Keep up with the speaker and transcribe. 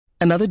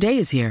Another day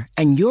is here,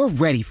 and you're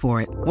ready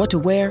for it. What to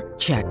wear?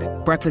 Check.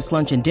 Breakfast,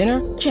 lunch, and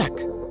dinner? Check.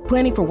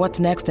 Planning for what's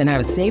next and how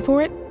to save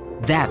for it?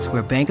 That's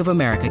where Bank of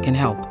America can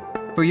help.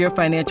 For your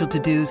financial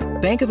to-dos,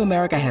 Bank of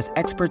America has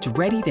experts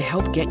ready to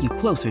help get you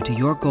closer to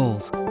your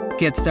goals.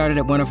 Get started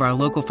at one of our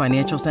local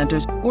financial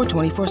centers or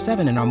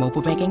 24/7 in our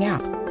mobile banking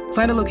app.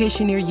 Find a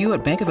location near you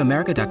at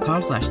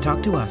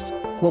bankofamerica.com/talktous.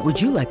 What would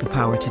you like the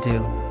power to do?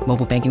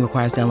 Mobile banking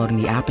requires downloading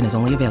the app and is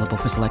only available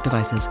for select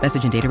devices.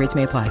 Message and data rates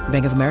may apply.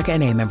 Bank of America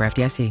N.A., member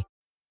FDIC.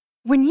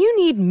 When you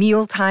need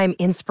mealtime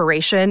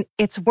inspiration,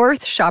 it's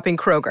worth shopping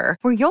Kroger,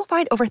 where you'll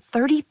find over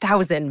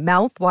 30,000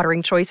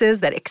 mouth-watering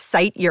choices that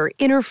excite your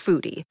inner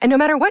foodie. And no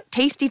matter what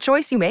tasty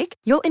choice you make,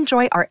 you'll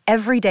enjoy our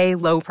everyday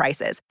low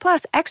prices,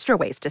 plus extra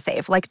ways to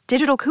save, like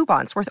digital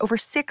coupons worth over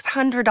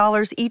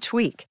 $600 each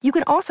week. You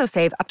can also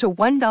save up to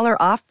 $1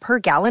 off per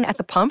gallon at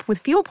the pump with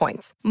fuel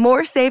points.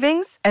 More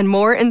savings and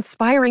more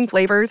inspiring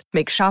flavors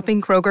make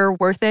shopping Kroger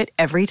worth it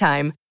every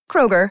time.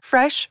 Kroger,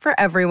 fresh for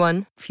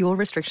everyone. Fuel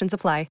restrictions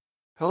apply.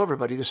 Hello,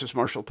 everybody. This is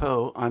Marshall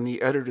Poe. I'm the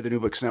editor of the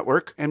New Books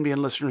Network. NBN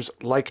listeners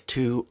like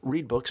to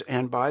read books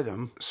and buy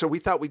them. So we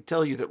thought we'd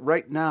tell you that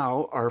right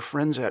now, our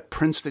friends at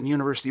Princeton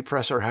University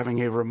Press are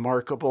having a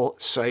remarkable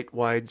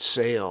site-wide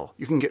sale.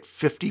 You can get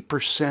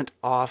 50%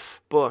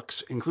 off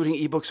books, including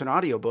ebooks and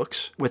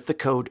audiobooks, with the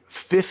code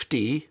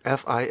 50,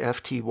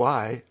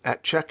 F-I-F-T-Y,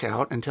 at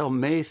checkout until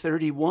May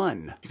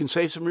 31. You can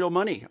save some real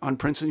money on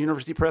Princeton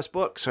University Press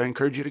books. I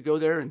encourage you to go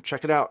there and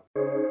check it out.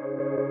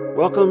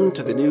 Welcome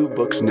to the New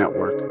Books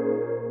Network.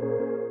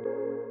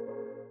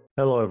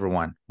 Hello,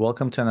 everyone.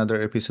 Welcome to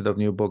another episode of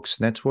New Books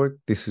Network.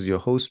 This is your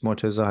host,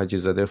 Morteza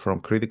Hajizadeh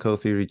from Critical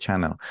Theory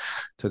Channel.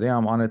 Today,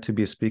 I'm honored to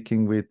be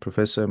speaking with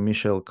Professor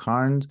Michelle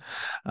Karnes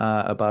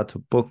about a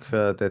book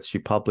that she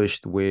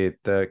published with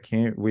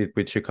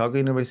Chicago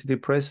University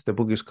Press. The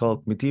book is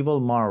called Medieval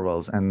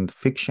Marvels and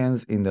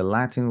Fictions in the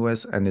Latin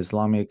West and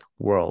Islamic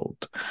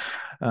World.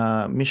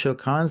 Michelle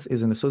Karnes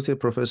is an associate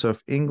professor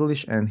of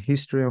English and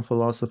History and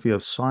Philosophy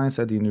of Science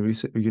at the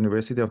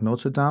University of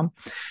Notre Dame.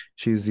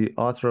 She is the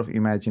author of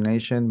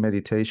Imagination,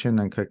 Meditation,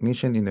 and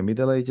Cognition in the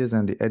Middle Ages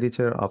and the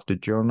editor of the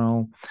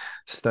journal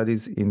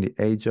Studies in the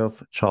Age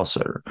of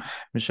Chaucer.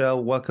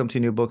 Michelle, welcome to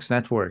New Books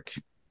Network.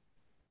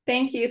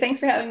 Thank you. Thanks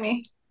for having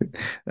me.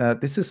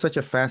 This is such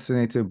a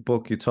fascinating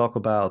book. You talk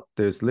about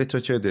there's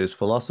literature, there's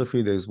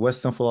philosophy, there's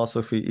Western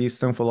philosophy,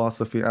 Eastern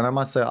philosophy, and I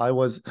must say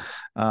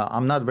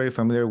I'm not very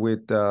familiar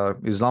with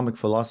Islamic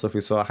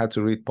philosophy, so I had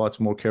to read parts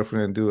more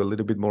carefully and do a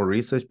little bit more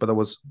research. But I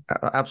was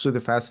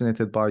absolutely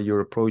fascinated by your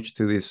approach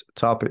to this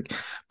topic.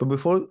 But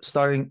before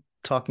starting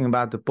talking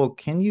about the book,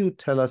 can you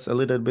tell us a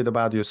little bit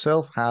about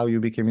yourself, how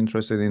you became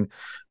interested in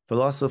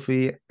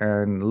philosophy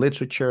and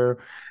literature,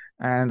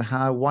 and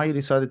why you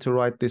decided to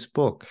write this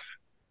book?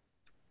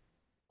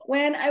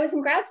 When I was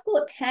in grad school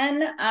at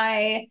Penn,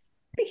 I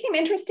became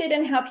interested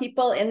in how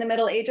people in the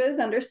Middle Ages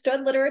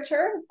understood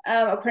literature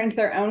according to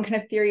their own kind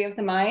of theory of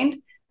the mind.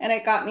 And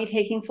it got me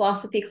taking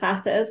philosophy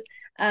classes.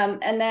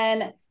 And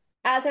then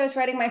as I was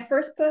writing my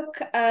first book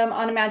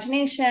on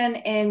imagination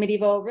in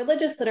medieval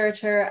religious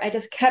literature, I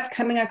just kept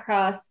coming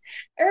across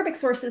Arabic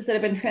sources that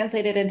have been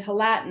translated into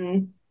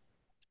Latin.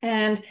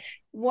 And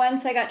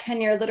once I got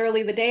tenure,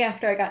 literally the day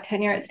after I got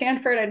tenure at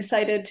Stanford, I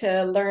decided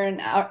to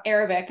learn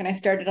Arabic, and I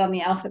started on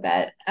the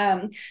alphabet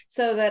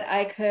so that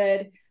I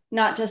could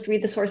not just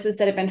read the sources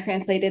that have been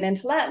translated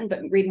into Latin,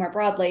 but read more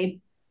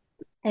broadly.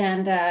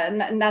 And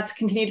that's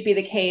continued to be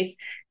the case.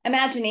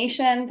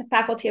 Imagination, the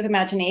faculty of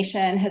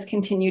imagination, has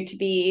continued to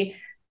be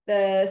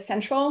the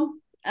central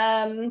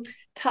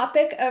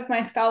topic of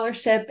my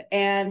scholarship,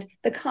 and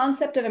the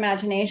concept of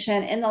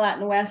imagination in the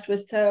Latin West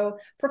was so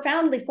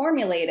profoundly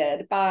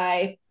formulated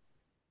by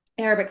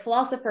Arabic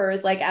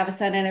philosophers like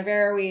Avicenna and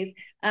Averroes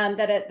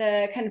that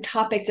the kind of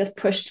topic just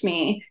pushed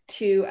me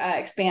to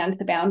expand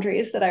the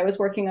boundaries that I was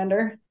working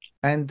under.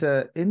 And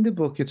in the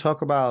book, you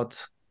talk about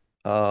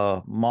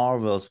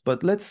marvels,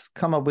 but let's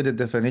come up with a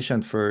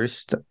definition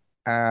first.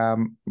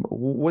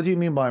 What do you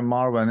mean by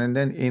marvel? And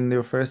then in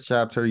the first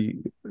chapter,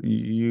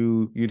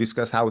 you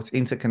discuss how it's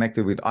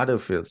interconnected with other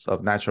fields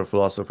of natural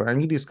philosophy,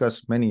 and you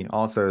discuss many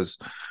authors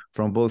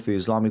from both the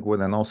Islamic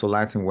world and also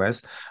Latin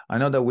West. I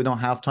know that we don't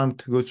have time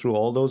to go through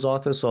all those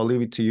authors, so I'll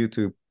leave it to you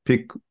to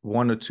pick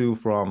one or two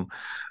from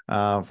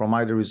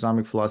either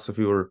Islamic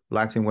philosophy or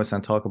Latin West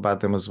and talk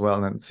about them as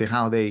well, and see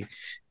how they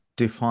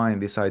define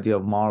this idea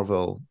of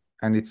marvel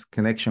and its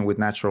connection with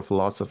natural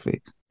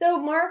philosophy. So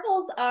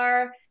marvels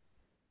are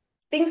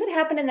things that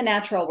happen in the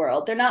natural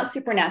world. They're not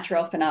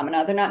supernatural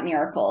phenomena. They're not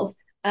miracles,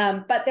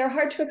 but they're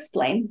hard to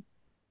explain.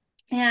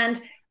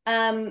 And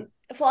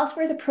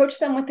philosophers approach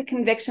them with the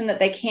conviction that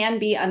they can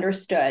be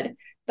understood,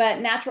 but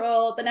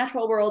the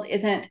natural world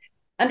isn't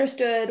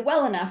understood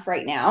well enough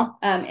right now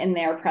in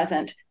their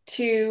present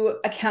to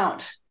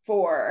account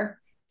for,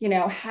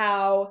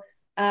 how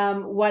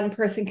one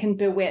person can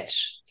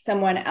bewitch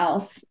someone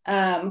else,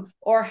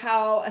 or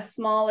how a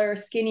smaller,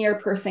 skinnier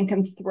person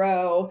can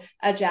throw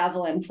a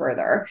javelin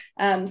further.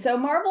 So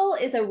marvel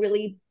is a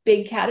really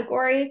big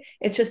category.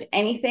 It's just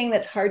anything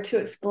that's hard to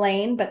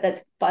explain, but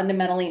that's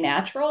fundamentally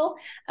natural.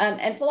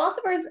 And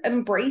philosophers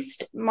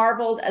embraced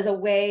marvels as a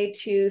way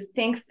to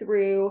think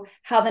through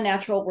how the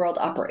natural world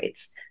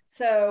operates.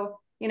 So,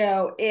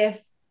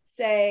 if,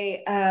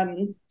 say,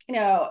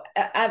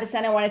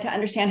 Avicenna wanted to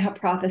understand how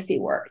prophecy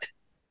worked,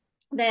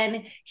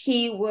 then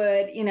he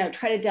would,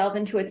 try to delve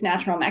into its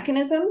natural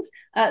mechanisms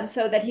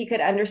so that he could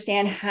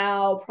understand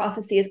how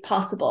prophecy is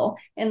possible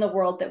in the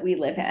world that we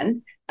live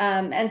in.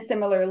 And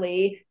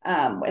similarly,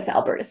 with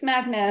Albertus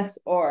Magnus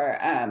or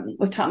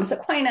with Thomas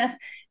Aquinas,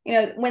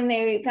 when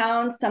they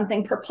found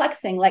something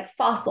perplexing like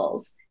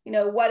fossils,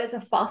 what is a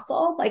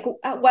fossil? Like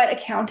what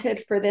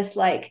accounted for this,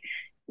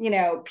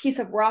 piece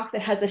of rock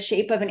that has the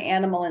shape of an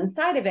animal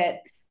inside of it?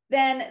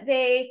 Then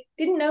they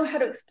didn't know how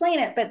to explain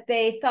it, but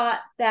they thought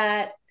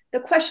that the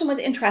question was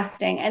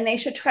interesting and they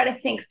should try to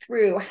think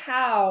through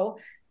how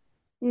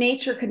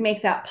nature could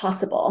make that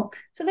possible.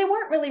 So they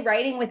weren't really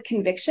writing with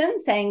conviction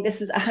saying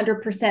this is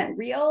 100%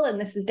 real and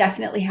this is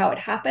definitely how it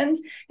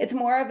happens. It's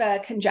more of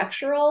a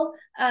conjectural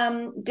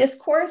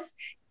discourse.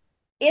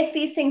 If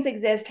these things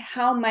exist,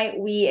 how might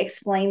we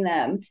explain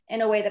them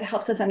in a way that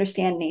helps us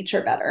understand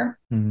nature better?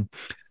 Mm.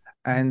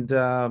 And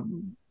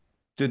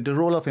the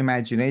role of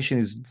imagination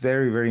is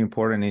very, very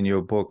important in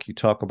your book. You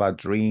talk about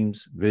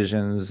dreams,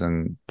 visions,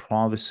 and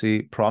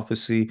prophecy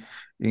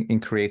in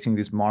creating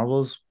these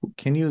marvels.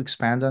 Can you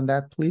expand on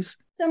that, please?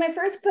 So my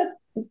first book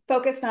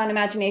focused on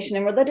imagination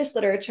in religious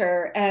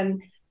literature,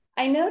 and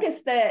I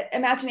noticed that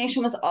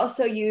imagination was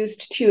also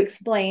used to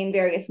explain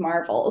various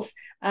marvels.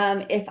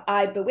 If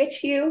I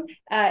bewitch you,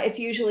 it's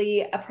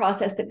usually a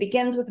process that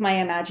begins with my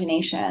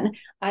imagination.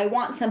 I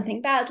want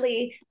something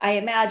badly, I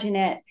imagine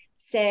it.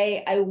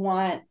 Say I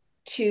want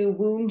to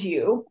wound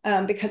you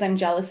because I'm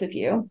jealous of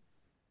you.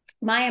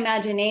 My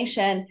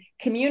imagination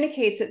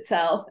communicates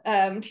itself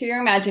to your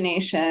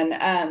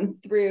imagination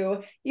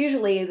through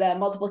usually the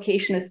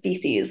multiplication of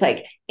species,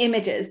 like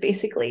images,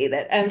 basically,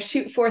 that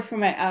shoot forth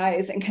from my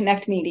eyes and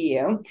connect me to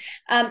you.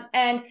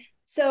 And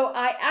so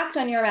I act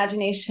on your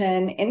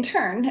imagination in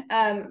turn,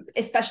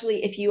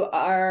 especially if you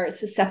are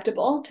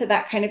susceptible to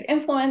that kind of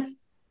influence.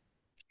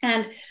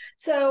 And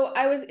so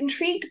I was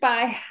intrigued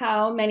by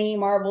how many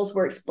marvels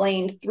were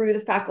explained through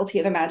the faculty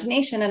of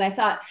imagination. And I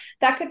thought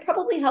that could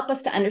probably help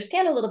us to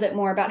understand a little bit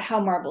more about how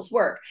marvels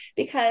work,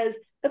 because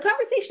the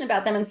conversation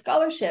about them in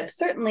scholarship,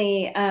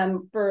 certainly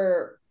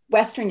for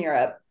Western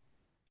Europe,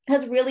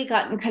 has really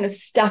gotten kind of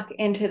stuck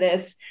into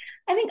this,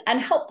 I think,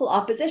 unhelpful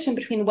opposition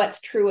between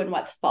what's true and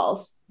what's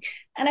false.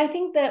 And I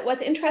think that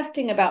what's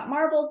interesting about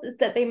marvels is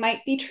that they might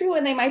be true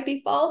and they might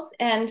be false,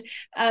 and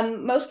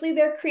mostly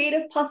they're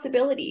creative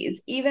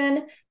possibilities.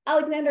 Even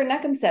Alexander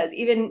Neckham says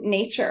even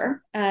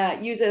nature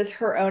uses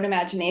her own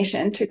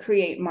imagination to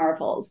create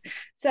marvels.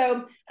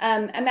 So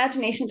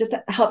imagination just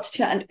helped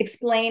to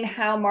explain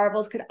how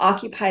marvels could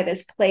occupy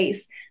this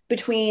place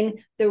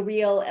between the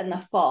real and the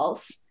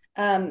false,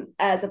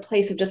 as a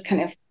place of just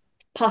kind of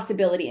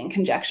possibility and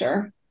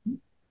conjecture.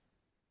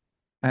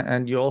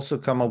 And you also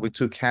come up with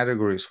two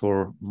categories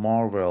for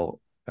marvel: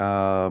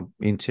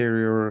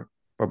 interior,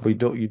 or I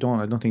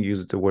don't think you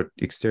use the word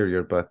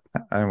exterior, but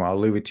I don't know, I'll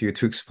leave it to you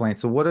to explain.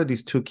 So what are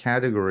these two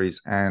categories?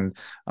 And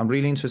I'm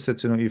really interested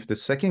to know if the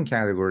second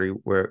category,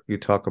 where you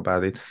talk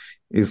about it,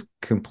 is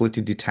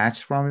completely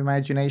detached from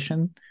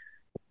imagination.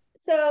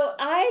 So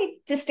I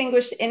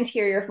distinguish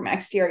interior from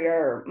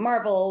exterior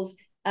marvels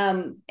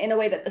in a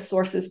way that the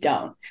sources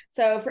don't.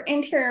 So for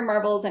interior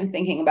marvels, I'm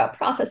thinking about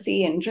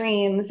prophecy and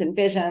dreams and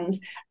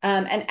visions,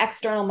 and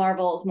external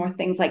marvels, more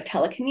things like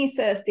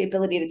telekinesis, the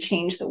ability to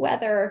change the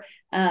weather,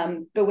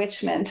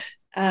 bewitchment.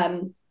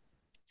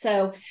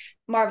 So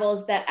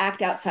marvels that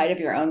act outside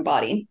of your own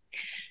body.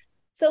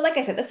 So like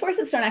I said, the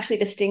sources don't actually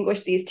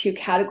distinguish these two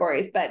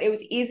categories, but it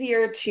was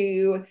easier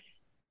to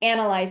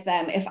analyze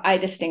them if I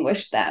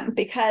distinguished them,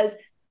 because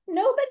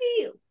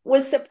nobody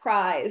was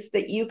surprised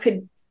that you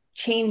could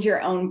change your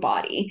own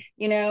body.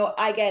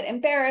 I get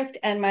embarrassed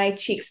and my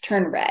cheeks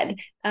turn red.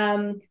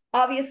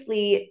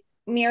 Obviously,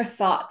 mere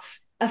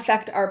thoughts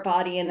affect our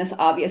body in this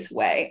obvious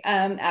way.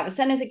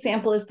 Avicenna's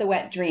example is the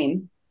wet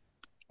dream.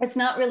 It's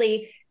not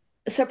really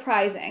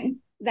surprising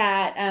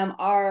that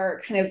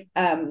our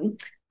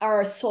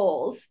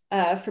souls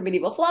for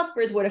medieval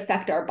philosophers would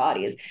affect our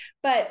bodies,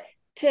 but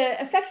to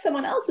affect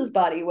someone else's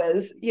body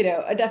was,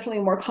 a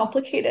definitely more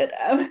complicated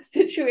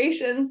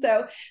situation.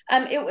 So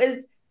it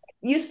was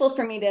useful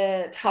for me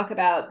to talk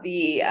about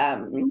the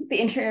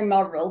interior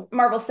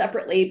marvels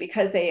separately,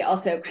 because they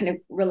also kind of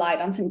relied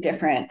on some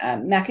different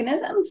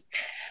mechanisms.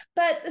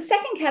 But the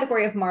second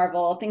category of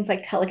marvel, things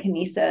like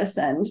telekinesis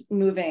and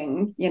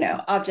moving,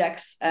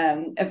 objects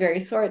of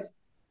various sorts,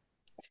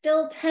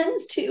 still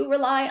tends to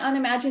rely on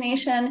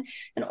imagination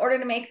in order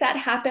to make that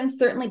happen.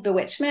 Certainly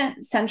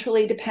bewitchment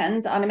centrally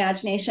depends on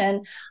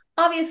imagination.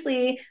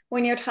 Obviously,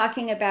 when you're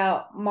talking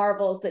about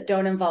marvels that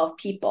don't involve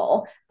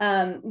people,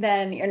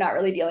 then you're not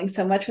really dealing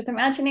so much with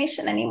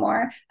imagination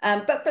anymore.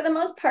 But for the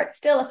most part,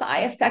 still, if I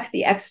affect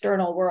the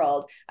external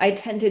world, I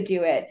tend to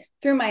do it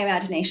through my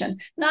imagination.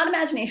 Not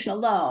imagination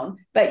alone,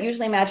 but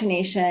usually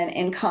imagination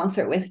in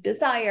concert with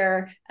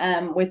desire,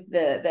 with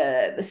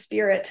the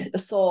spirit, the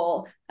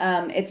soul,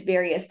 its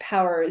various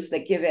powers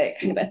that give it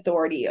kind of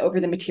authority over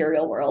the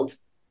material world.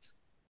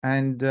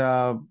 And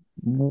how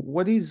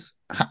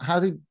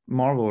did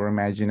Marvel or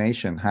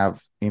imagination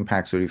have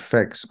impacts or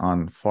effects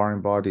on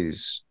foreign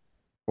bodies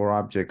or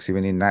objects,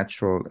 even in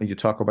natural, you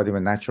talk about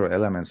even natural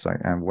elements like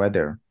and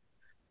weather.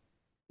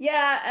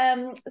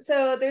 Yeah,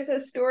 so there's a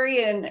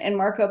story in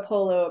Marco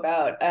Polo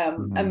about a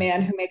Mhm.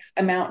 man who makes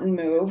a mountain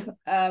move.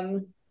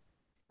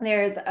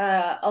 There's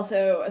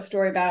also a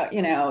story about,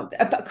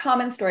 a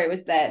common story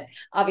was that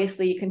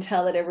obviously you can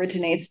tell it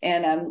originates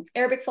in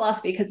Arabic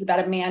philosophy because it's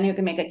about a man who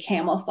can make a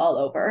camel fall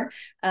over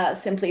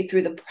simply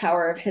through the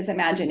power of his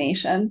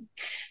imagination.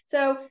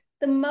 So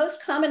the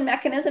most common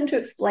mechanism to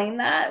explain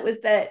that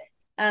was that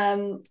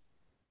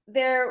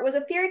there was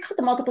a theory called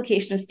the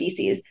multiplication of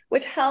species,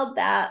 which held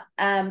that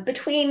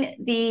between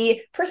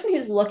the person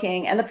who's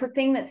looking and the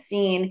thing that's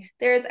seen,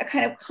 there's a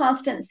kind of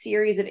constant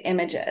series of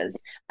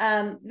images.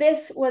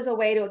 This was a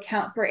way to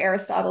account for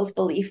Aristotle's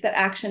belief that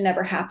action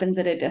never happens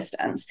at a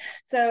distance.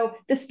 So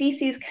the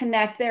species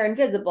connect, they're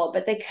invisible,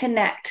 but they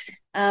connect,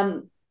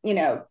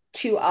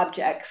 two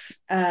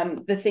objects,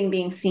 the thing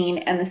being seen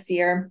and the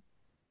seer.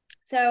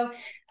 So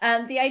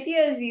the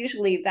idea is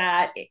usually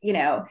that,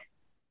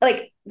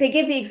 like they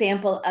give the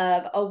example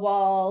of a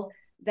wall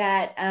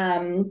that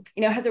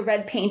has a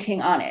red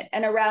painting on it,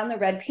 and around the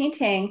red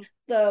painting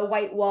the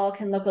white wall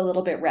can look a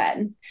little bit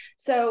red.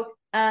 So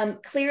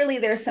clearly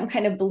there's some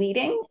kind of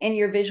bleeding in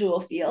your visual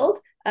field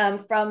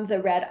from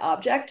the red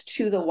object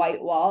to the white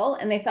wall,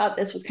 and they thought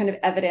this was kind of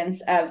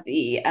evidence of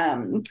the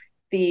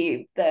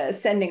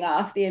sending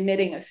off, the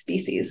emitting of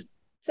species.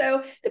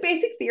 So the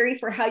basic theory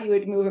for how you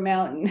would move a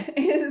mountain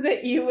is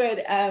that you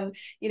would,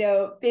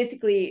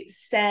 basically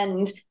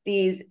send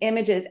these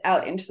images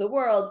out into the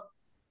world.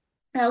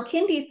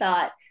 Al-Kindi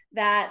thought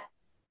that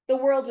the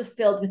world was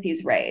filled with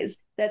these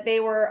rays, that they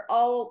were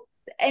all,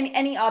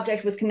 any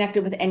object was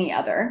connected with any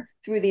other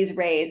through these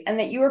rays, and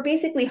that you were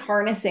basically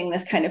harnessing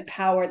this kind of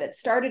power that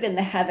started in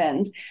the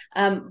heavens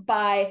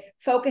by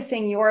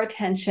focusing your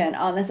attention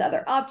on this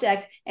other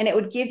object, and it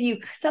would give you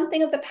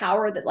something of the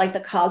power that like the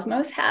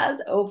cosmos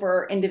has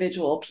over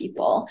individual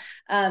people.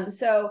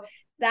 So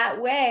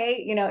that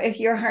way, if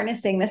you're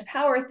harnessing this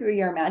power through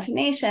your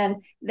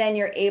imagination, then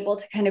you're able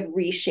to kind of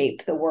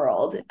reshape the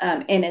world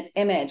in its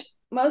image.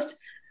 Most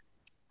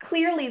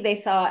clearly, they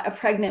thought a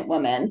pregnant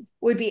woman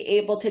would be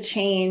able to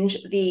change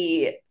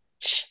the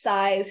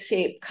size,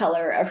 shape,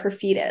 color of her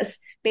fetus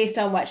based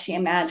on what she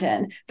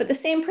imagined. But the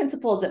same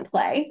principle is in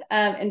play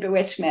in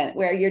bewitchment,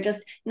 where you're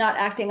just not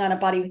acting on a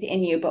body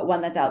within you, but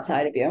one that's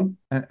outside of you.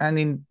 And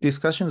in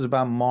discussions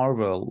about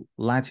Marvel,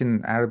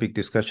 Latin Arabic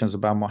discussions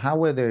about Marvel, how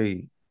were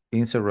they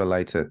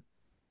interrelated?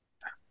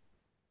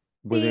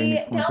 Were there any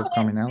The points of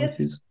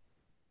commonalities?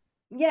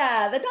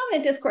 the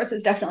dominant discourse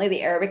was definitely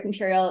the Arabic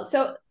material.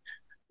 So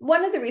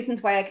one of the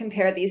reasons why I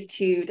compare these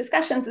two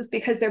discussions is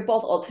because they're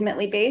both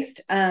ultimately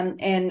based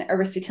in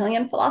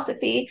Aristotelian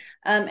philosophy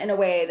in a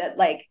way that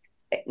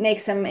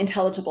makes them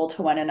intelligible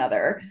to one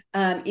another,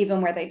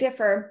 even where they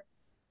differ.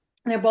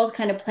 They're both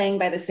kind of playing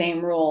by the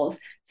same rules.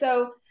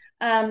 So,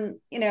 in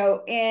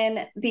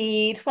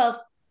the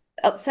 12th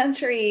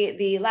century,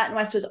 the Latin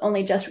West was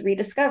only just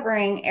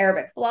rediscovering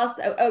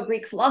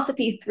Greek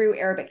philosophy through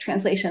Arabic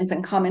translations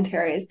and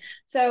commentaries.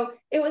 So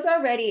it was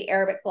already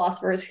Arabic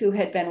philosophers who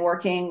had been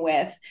working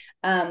with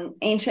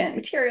ancient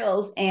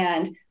materials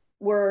and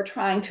were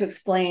trying to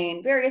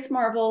explain various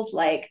marvels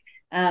like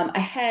a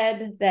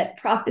head that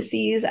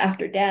prophesies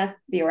after death,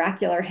 the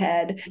oracular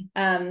head,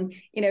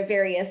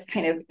 various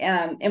kind of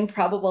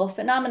improbable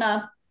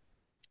phenomena.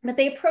 But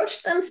they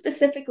approached them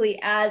specifically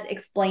as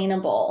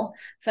explainable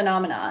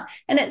phenomena.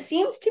 And it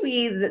seems to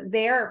be that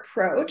their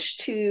approach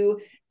to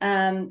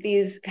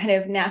these kind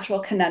of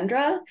natural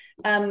conundra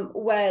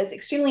was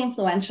extremely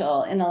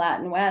influential in the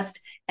Latin West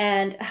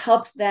and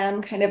helped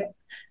them kind of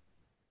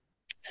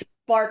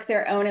spark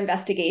their own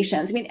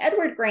investigations. I mean,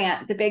 Edward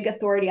Grant, the big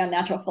authority on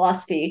natural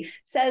philosophy,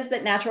 says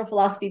that natural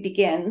philosophy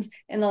begins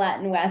in the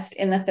Latin West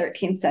in the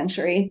 13th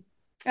century.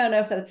 I don't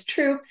know if that's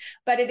true,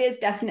 but it is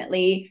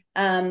definitely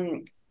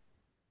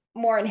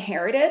more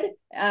inherited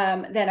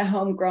than a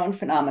homegrown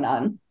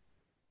phenomenon.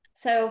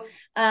 So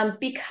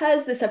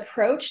because this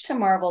approach to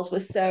marvels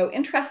was so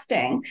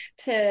interesting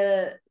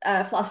to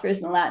philosophers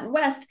in the Latin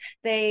West,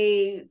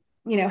 they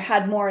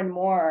had more and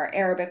more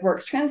Arabic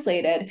works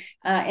translated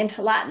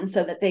into Latin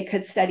so that they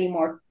could study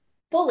more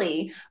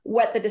fully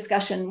what the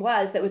discussion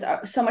was that was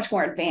so much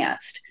more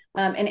advanced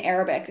in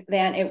Arabic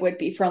than it would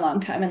be for a long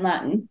time in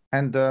Latin.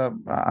 And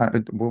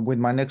with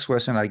my next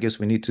question, I guess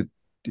we need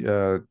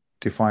to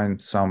define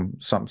some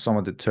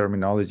of the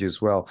terminology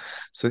as well.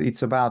 So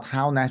it's about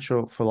how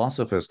natural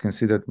philosophers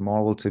considered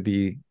marvel to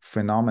be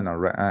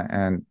phenomenal,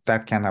 and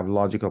that can have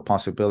logical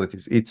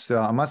possibilities. It's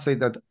I must say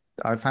that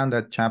I found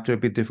that chapter a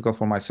bit difficult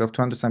for myself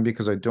to understand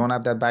because I don't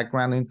have that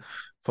background in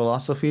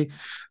philosophy,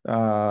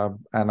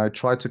 and I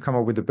tried to come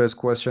up with the best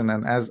question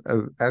and as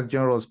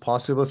general as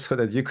possible so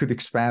that you could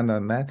expand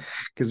on that,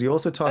 because you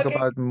also talk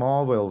about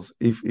marvels,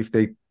 if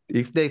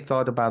they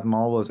thought about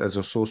marvels as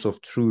a source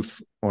of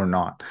truth or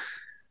not.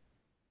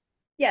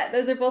 Yeah,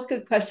 those are both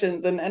good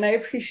questions. And I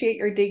appreciate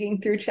your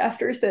digging through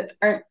chapters that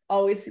aren't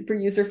always super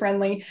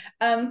user-friendly.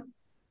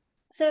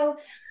 So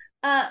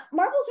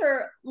marvels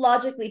are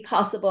logically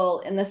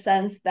possible in the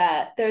sense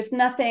that there's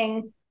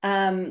nothing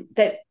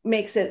that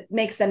makes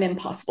them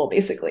impossible,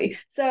 basically.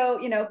 So,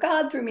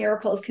 God through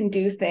miracles can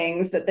do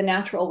things that the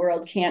natural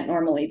world can't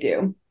normally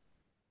do.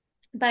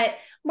 But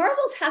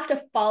marvels have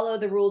to follow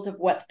the rules of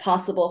what's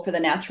possible for the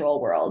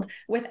natural world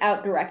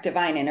without direct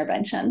divine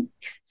intervention.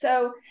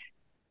 So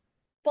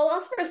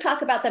philosophers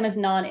talk about them as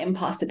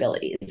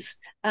non-impossibilities.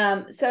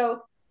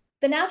 So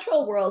the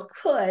natural world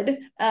could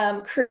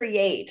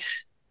create,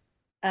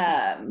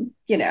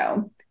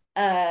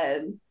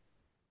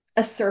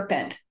 a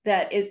serpent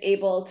that is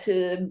able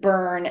to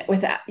burn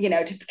without,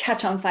 to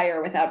catch on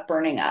fire without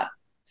burning up,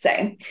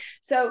 say.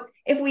 So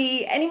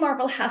any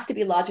marvel has to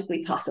be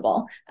logically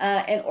possible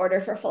in order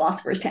for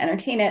philosophers to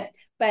entertain it.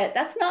 But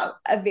that's not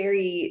a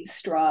very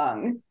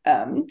strong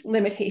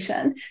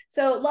limitation.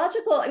 So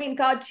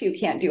God too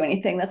can't do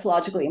anything that's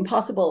logically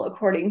impossible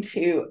according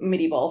to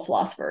medieval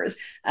philosophers.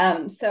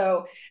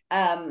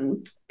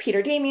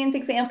 Peter Damien's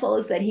example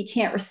is that he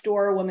can't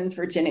restore a woman's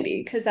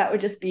virginity because that would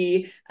just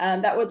be,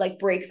 that would like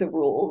break the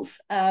rules.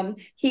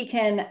 He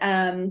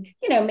can,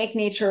 make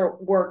nature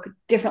work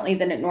differently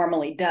than it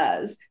normally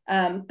does.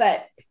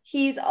 But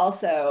he's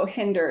also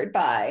hindered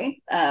by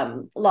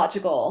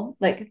logical,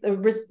 like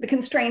the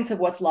constraints of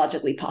what's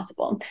logically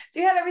possible. So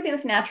you have everything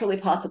that's naturally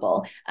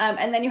possible.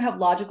 And then you have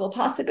logical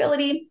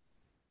possibility,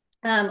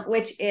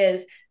 which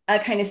is a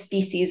kind of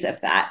species of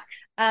that.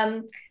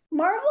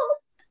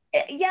 Marvels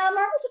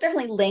are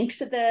definitely linked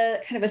to the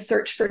kind of a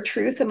search for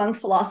truth among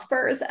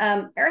philosophers.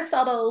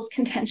 Aristotle's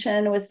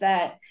contention was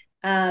that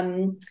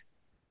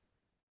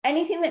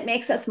anything that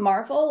makes us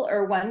marvel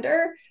or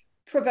wonder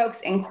provokes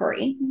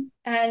inquiry.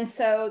 And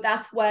so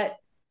that's what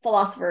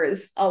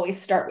philosophers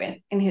always start with,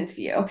 in his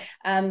view.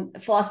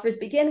 Philosophers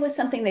begin with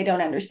something they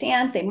don't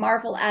understand, they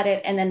marvel at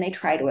it, and then they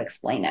try to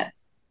explain it.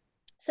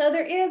 So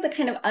there is a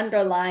kind of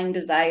underlying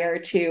desire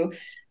to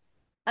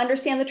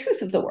understand the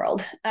truth of the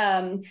world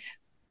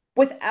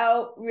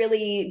without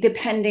really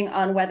depending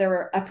on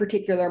whether a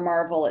particular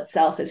marvel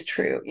itself is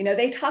true.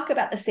 They talk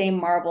about the same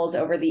marvels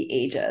over the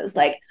ages,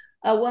 like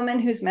a woman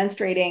who's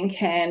menstruating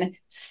can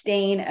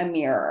stain a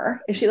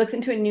mirror. If she looks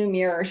into a new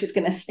mirror, she's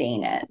going to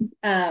stain it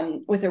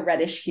with a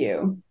reddish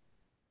hue.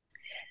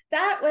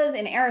 That was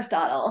in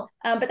Aristotle,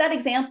 but that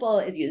example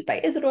is used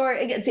by Isidore.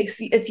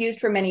 It's used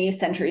for many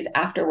centuries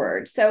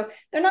afterward. So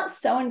they're not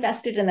so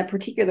invested in the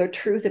particular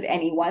truth of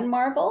any one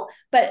marvel,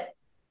 but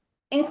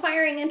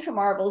inquiring into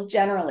marvels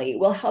generally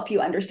will help you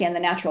understand the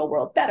natural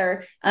world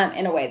better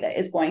in a way that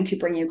is going to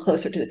bring you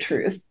closer to the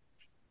truth.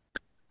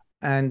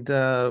 And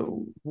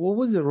what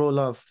was the role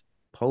of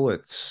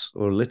poets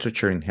or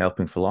literature in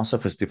helping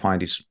philosophers define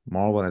this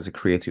marvel as a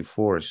creative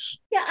force?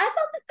 Yeah, I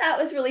thought that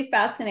was really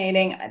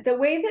fascinating. The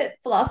way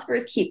that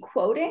philosophers keep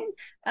quoting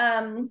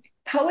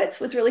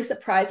poets was really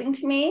surprising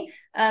to me.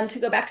 To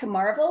go back to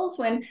marvels,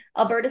 when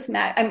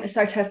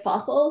to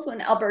fossils,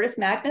 when Albertus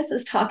Magnus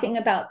is talking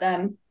about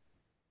them,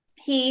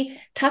 he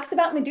talks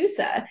about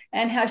Medusa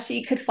and how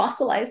she could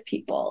fossilize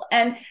people.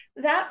 And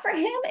that for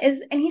him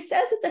and he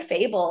says it's a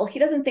fable. He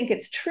doesn't think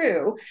it's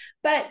true,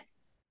 but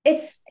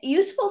it's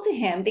useful to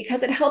him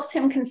because it helps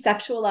him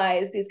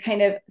conceptualize these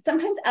kind of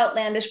sometimes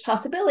outlandish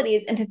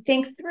possibilities and to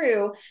think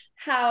through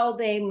how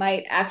they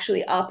might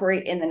actually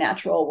operate in the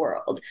natural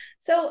world.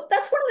 So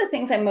that's one of the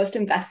things I'm most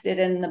invested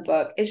in the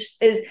book is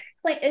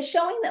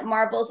showing that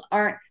marvels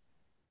aren't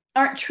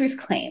truth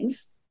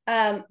claims.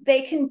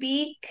 They can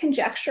be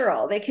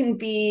conjectural, they can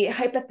be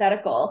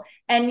hypothetical,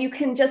 and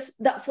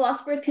the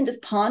philosophers can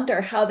just ponder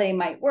how they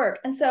might work.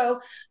 And so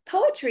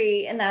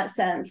poetry in that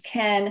sense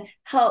can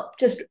help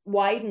just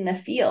widen the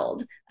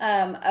field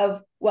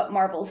of what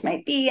marvels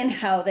might be and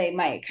how they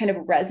might kind of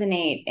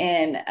resonate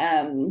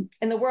in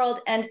the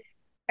world. And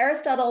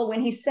Aristotle, when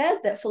he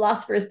said that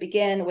philosophers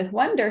begin with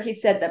wonder, he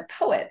said that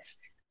poets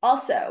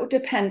also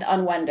depend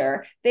on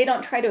wonder. They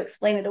don't try to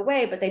explain it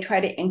away, but they try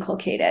to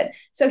inculcate it.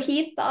 So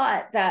he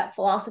thought that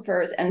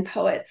philosophers and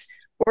poets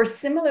were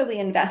similarly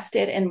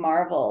invested in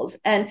marvels,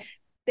 and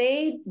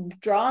they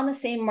draw on the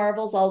same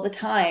marvels all the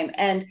time.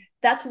 And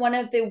that was one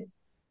of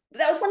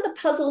the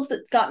puzzles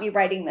that got me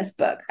writing this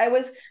book. I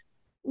was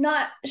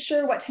not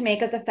sure what to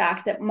make of the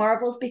fact that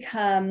marvels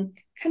become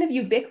kind of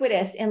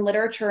ubiquitous in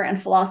literature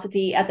and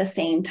philosophy at the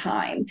same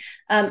time.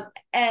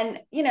 And,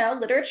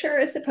 literature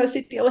is supposed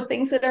to deal with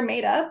things that are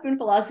made up, and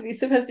philosophy is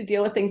supposed to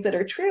deal with things that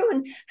are true.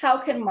 And how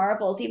can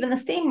marvels, even the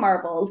same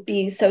marvels,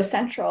 be so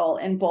central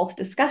in both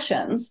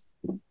discussions?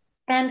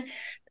 And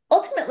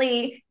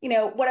ultimately,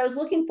 what I was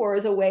looking for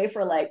is a way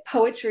for like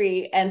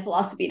poetry and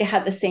philosophy to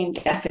have the same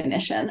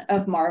definition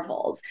of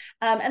marvels.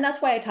 And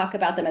that's why I talk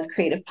about them as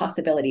creative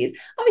possibilities.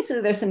 Obviously,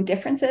 there's some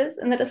differences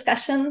in the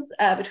discussions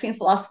between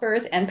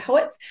philosophers and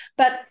poets,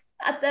 but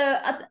at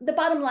the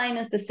bottom line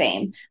is the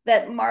same,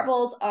 that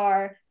marvels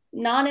are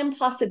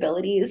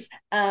non-impossibilities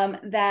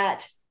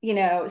that,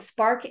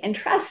 spark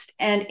interest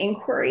and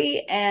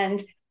inquiry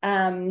and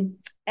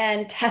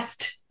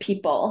test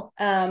people,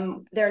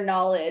 their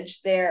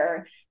knowledge,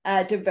 their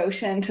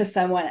devotion to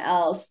someone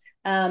else,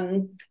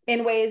 in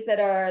ways that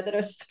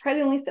are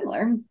surprisingly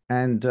similar.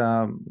 And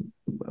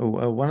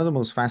one of the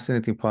most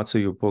fascinating parts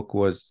of your book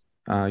was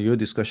your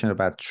discussion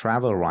about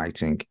travel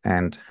writing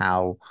and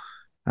how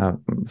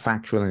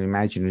factual and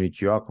imaginary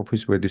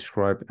geographies were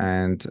described,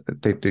 and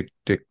they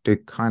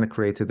kind of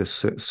created a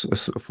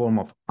form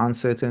of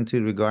uncertainty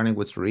regarding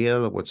what's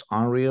real or what's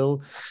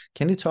unreal.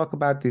 Can you talk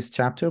about this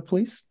chapter,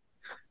 please?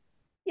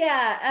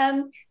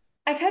 Yeah,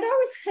 I had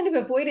always kind of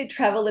avoided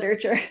travel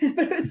literature,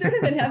 but it was sort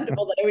of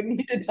inevitable that I would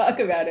need to talk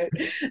about it.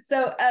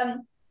 So,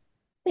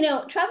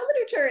 travel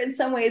literature in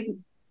some ways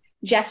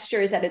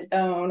gestures at its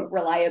own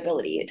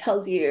reliability. It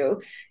tells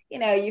you,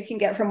 you can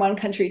get from one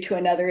country to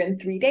another in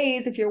 3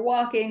 days if you're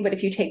walking, but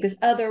if you take this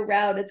other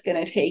route, it's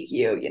going to take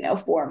you,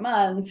 4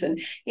 months.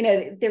 And,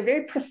 they're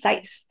very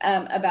precise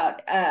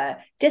about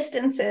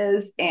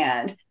distances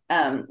and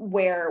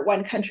where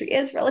one country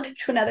is relative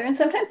to another. And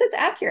sometimes it's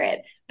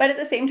accurate, but at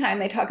the same time,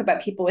 they talk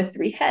about people with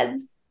 3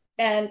 heads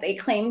and they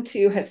claim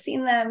to have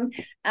seen them.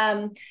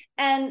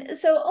 And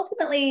so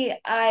ultimately,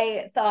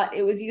 I thought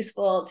it was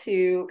useful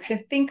to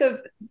kind of think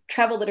of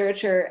travel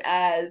literature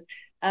as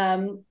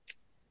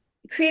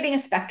creating a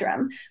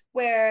spectrum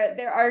where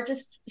there are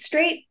just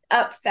straight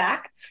up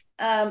facts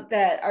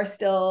that are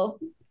still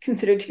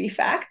considered to be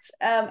facts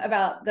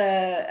about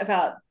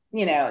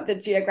the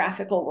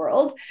geographical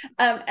world.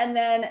 And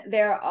then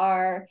there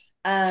are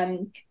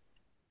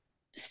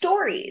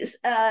stories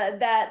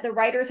that the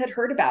writers had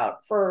heard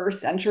about for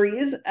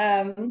centuries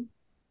in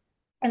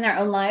their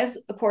own lives,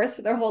 of course,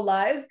 for their whole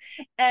lives,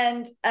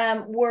 and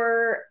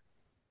were,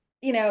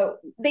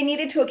 they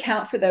needed to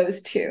account for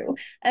those too.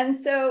 And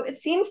so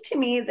it seems to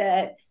me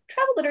that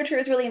travel literature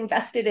is really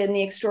invested in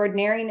the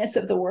extraordinariness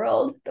of the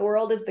world. The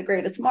world is the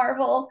greatest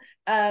marvel.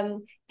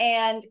 And,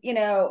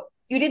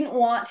 you didn't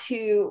want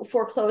to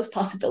foreclose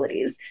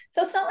possibilities.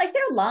 So it's not like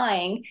they're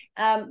lying.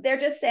 They're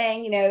just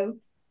saying,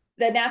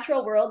 the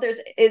natural world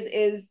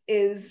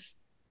is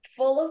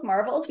full of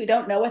marvels. We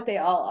don't know what they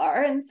all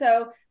are. And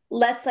so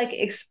let's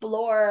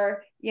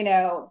explore,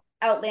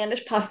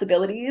 outlandish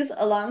possibilities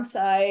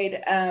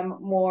alongside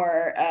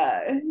more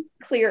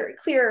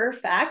clearer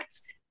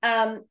facts.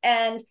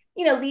 And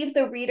leave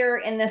the reader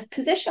in this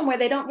position where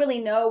they don't really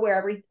know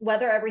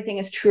whether everything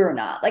is true or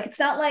not. Like, it's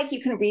not like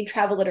you can read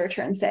travel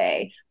literature and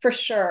say, for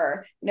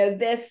sure,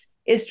 this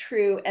is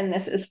true and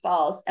this is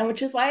false. And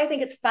which is why I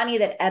think it's funny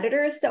that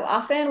editors so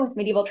often with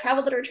medieval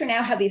travel literature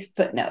now have these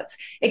footnotes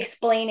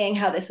explaining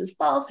how this is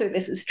false or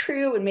this is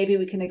true. And maybe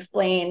we can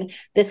explain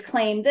this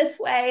claim this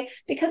way,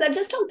 because I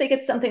just don't think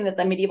it's something that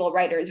the medieval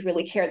writers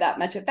really care that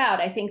much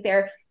about. I think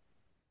they're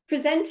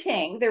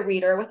presenting the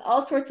reader with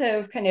all sorts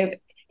of kind of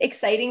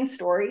exciting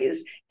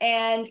stories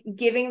and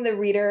giving the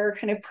reader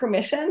kind of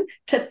permission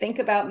to think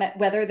about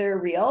whether they're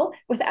real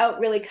without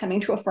really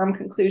coming to a firm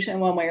conclusion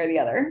one way or the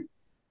other.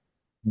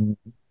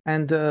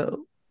 And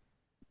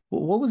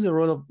what was the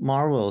role of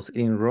marvels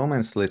in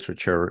Romance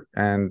literature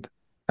and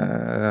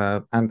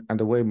the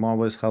way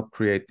marvels help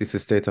create this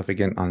state of,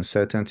 again,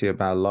 uncertainty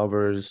about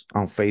lovers,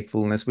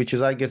 unfaithfulness, which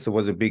is, I guess, it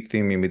was a big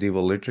theme in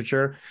medieval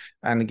literature.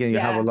 And again, you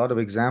have a lot of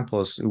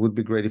examples. It would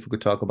be great if we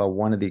could talk about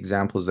one of the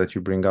examples that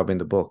you bring up in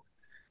the book.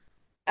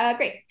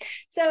 Great.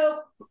 So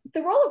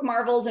the role of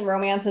marvels in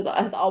romance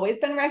has always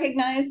been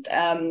recognized.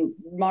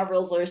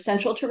 Marvels are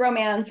central to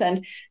romance,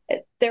 and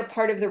they're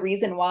part of the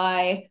reason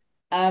why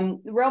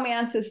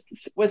romance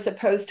was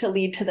supposed to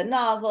lead to the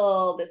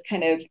novel, this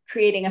kind of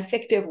creating a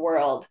fictive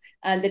world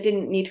that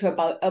didn't need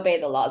to obey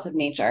the laws of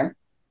nature.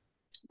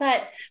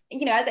 But,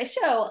 as I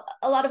show,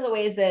 a lot of the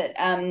ways that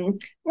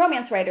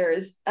romance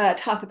writers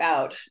talk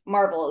about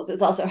marvels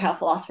is also how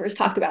philosophers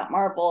talked about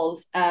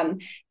marvels.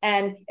 And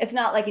it's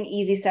not like an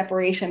easy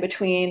separation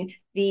between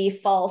the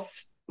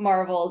false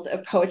marvels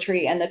of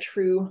poetry and the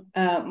true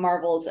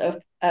marvels of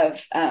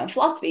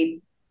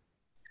philosophy.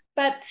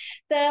 But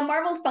the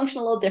marvels function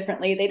a little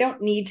differently. They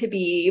don't need to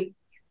be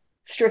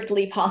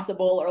strictly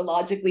possible or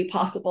logically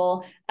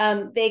possible.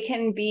 They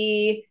can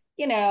be,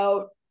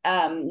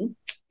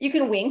 you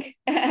can wink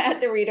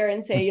at the reader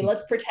and say,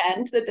 let's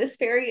pretend that this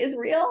fairy is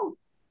real.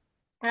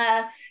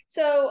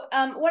 So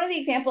one of the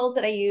examples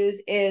that I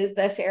use is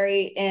the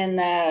fairy in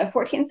the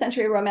 14th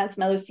century romance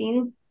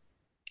Melusine,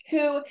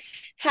 who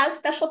has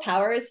special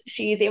powers.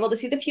 She's able to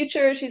see the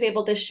future. She's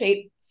able to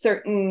shape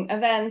certain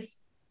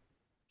events.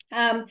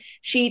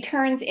 She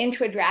turns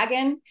into a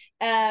dragon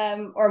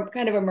or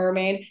kind of a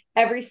mermaid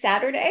every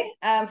Saturday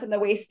from the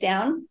waist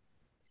down.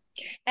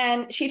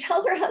 And she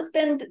tells her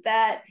husband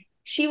that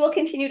she will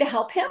continue to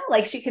help him.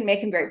 Like, she can make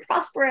him very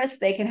prosperous.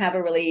 They can have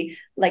a really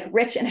like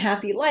rich and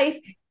happy life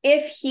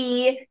if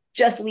he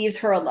just leaves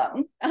her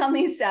alone on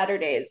these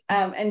Saturdays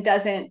and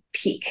doesn't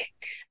peek.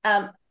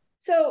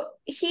 So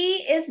he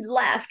is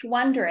left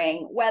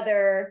wondering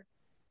whether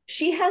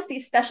she has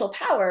these special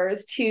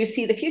powers to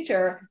see the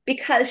future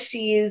because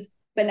she's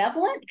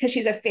benevolent, because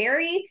she's a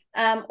fairy,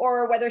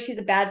 or whether she's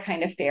a bad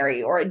kind of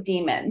fairy or a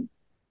demon.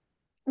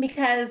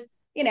 Because,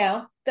 you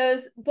know,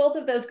 both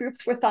of those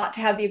groups were thought to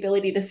have the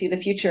ability to see the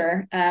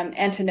future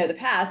and to know the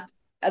past,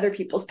 other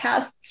people's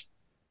pasts.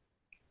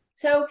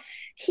 So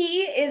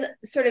he is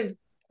sort of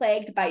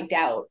plagued by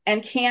doubt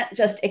and can't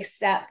just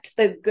accept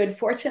the good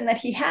fortune that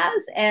he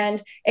has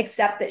and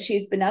accept that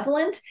she's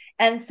benevolent.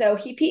 And so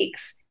he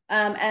peaks.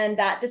 And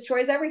that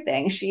destroys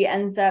everything. She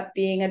ends up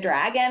being a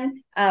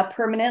dragon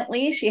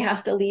permanently. She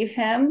has to leave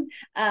him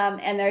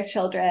and their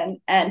children.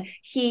 And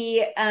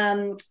he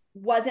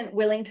wasn't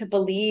willing to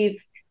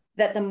believe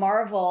that the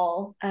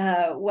marvel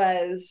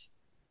was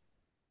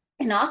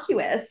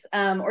innocuous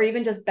or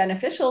even just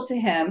beneficial to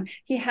him.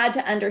 He had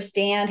to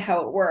understand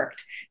how it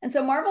worked. And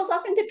so marvels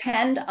often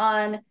depend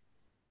on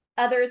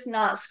others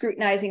not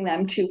scrutinizing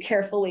them too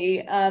carefully,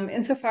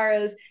 insofar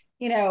as,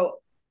 you know,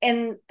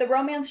 in the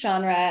romance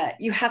genre,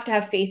 you have to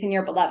have faith in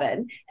your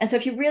beloved. And so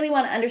if you really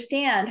want to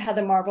understand how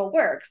the marvel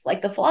works,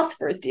 like the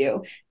philosophers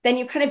do, then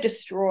you kind of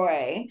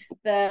destroy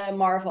the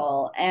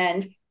marvel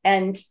and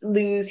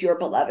lose your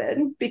beloved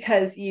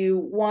because you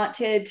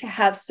wanted to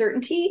have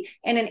certainty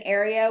in an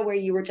area where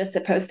you were just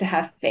supposed to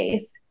have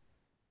faith.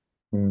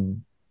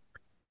 And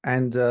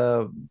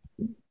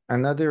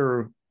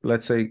another,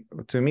 let's say,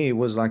 to me, it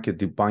was like a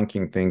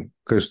debunking thing,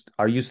 because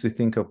I used to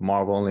think of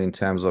Marvel only in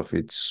terms of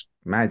its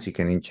magic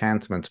and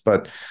enchantment.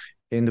 But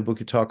in the book,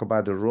 you talk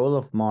about the role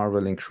of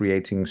Marvel in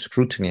creating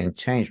scrutiny and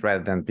change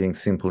rather than being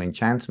simple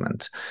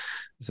enchantment.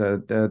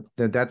 So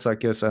that's, I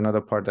guess,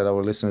 another part that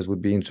our listeners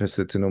would be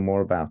interested to know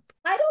more about.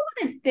 I don't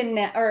want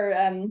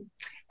to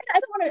I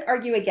don't want to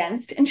argue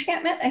against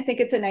enchantment. I think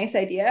it's a nice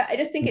idea. I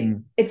just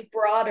think it's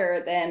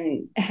broader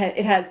than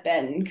it has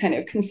been kind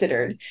of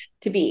considered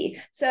to be.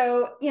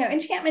 So, you know,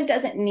 enchantment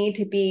doesn't need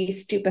to be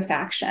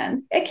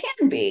stupefaction. It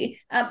can be,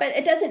 but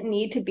it doesn't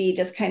need to be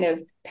just kind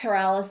of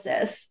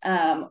paralysis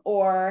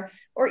or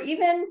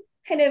even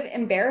kind of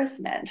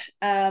embarrassment.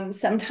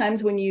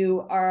 Sometimes when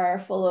you are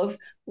full of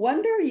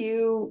wonder,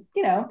 you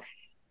know,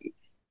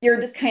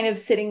 you're just kind of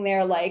sitting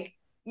there like,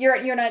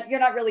 you're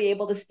not really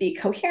able to speak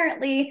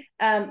coherently.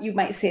 You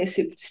might say a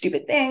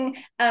stupid thing.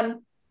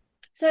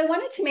 So I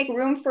wanted to make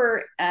room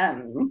for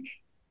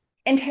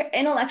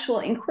intellectual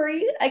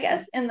inquiry, I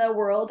guess, in the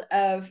world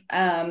of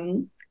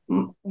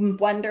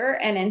wonder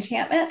and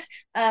enchantment.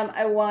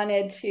 I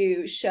wanted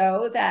to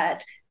show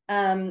that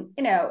you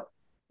know,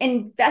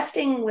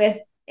 investing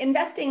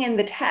in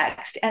the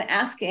text and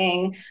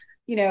asking,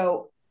 you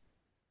know,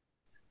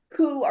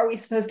 who are we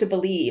supposed to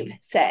believe,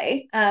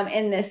 say,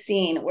 in this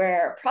scene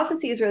where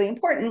prophecy is really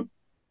important,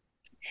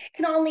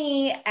 can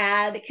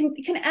add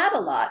a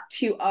lot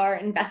to our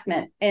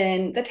investment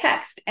in the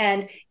text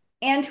and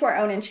to our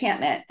own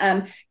enchantment.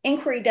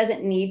 Inquiry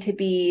doesn't need to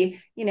be,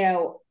 you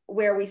know,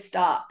 where we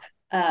stop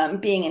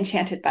being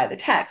enchanted by the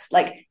text.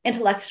 Like,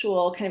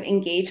 intellectual kind of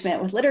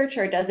engagement with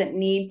literature doesn't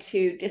need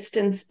to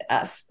distance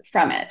us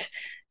from it.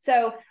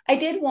 So I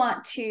did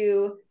want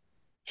to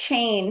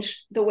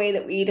change the way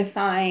that we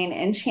define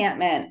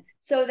enchantment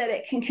so that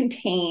it can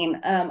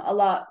contain a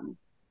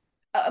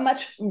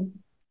much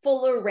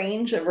fuller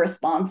range of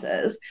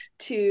responses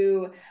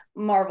to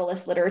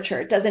marvelous literature.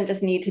 It doesn't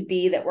just need to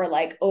be that we're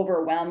like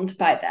overwhelmed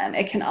by them.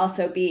 It can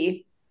also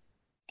be,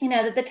 you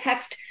know, that the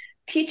text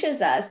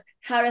teaches us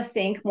how to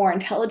think more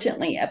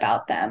intelligently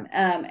about them,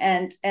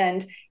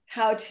 and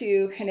how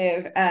to kind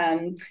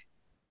of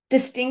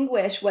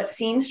distinguish what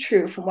seems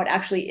true from what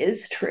actually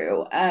is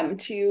true,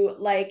 to,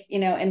 like, you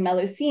know, in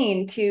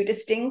Melusine, to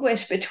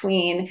distinguish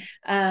between,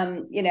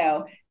 you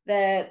know,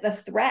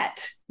 the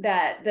threat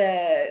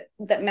that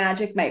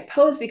magic might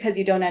pose because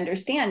you don't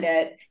understand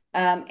it,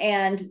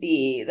 and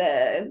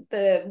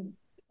the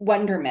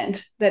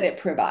wonderment that it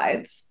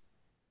provides.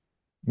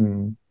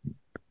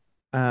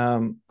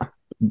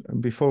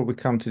 Before we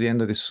come to the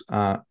end of this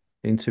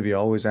interview, I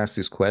always ask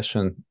this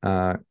question: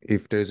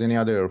 if there's any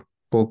other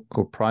book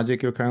or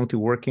project you're currently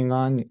working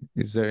on,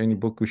 is there any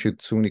book we should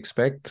soon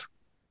expect?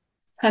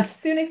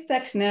 Soon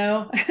expect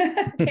no.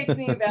 It takes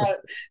me about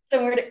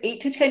somewhere to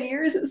 8 to 10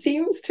 years, it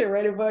seems, to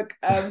write a book.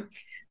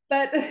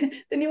 But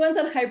the new one's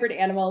on hybrid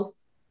animals.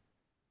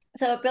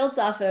 So it builds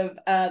off of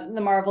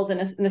the marvels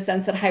in the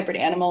sense that hybrid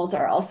animals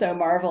are also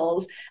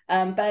marvels.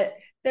 But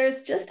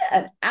there's just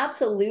an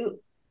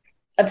absolute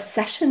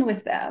obsession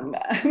with them,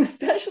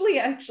 especially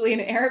actually in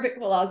Arabic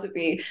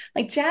philosophy.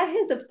 Like, Jah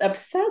is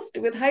obsessed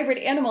with hybrid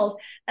animals.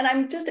 And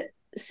I'm just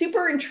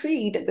super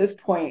intrigued at this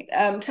point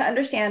to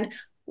understand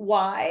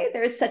why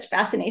there's such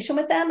fascination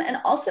with them, and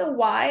also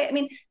why, I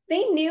mean,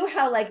 they knew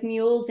how like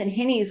mules and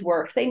hinnies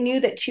worked. They knew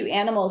that two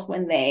animals,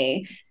 when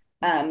they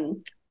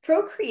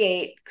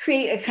procreate,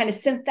 create a kind of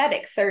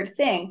synthetic third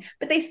thing,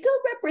 but they still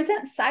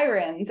represent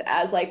sirens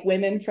as like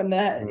women from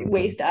the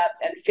waist up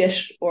and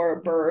fish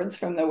or birds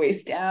from the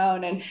waist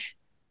down, and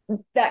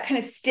that kind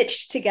of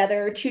stitched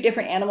together, two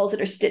different animals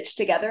that are stitched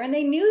together. And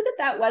they knew that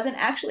that wasn't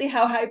actually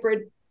how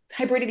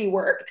hybridity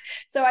worked.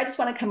 So I just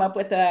want to come up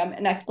with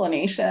an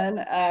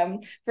explanation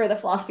for the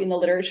philosophy and the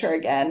literature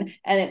again,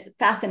 and its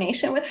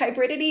fascination with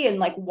hybridity, and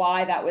like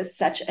why that was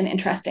such an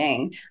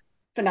interesting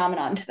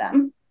phenomenon to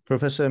them.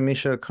 Professor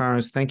Michelle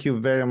Karnes, thank you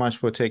very much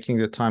for taking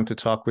the time to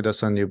talk with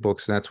us on New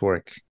Books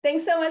Network.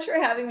 Thanks so much for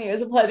having me. It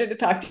was a pleasure to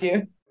talk to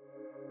you.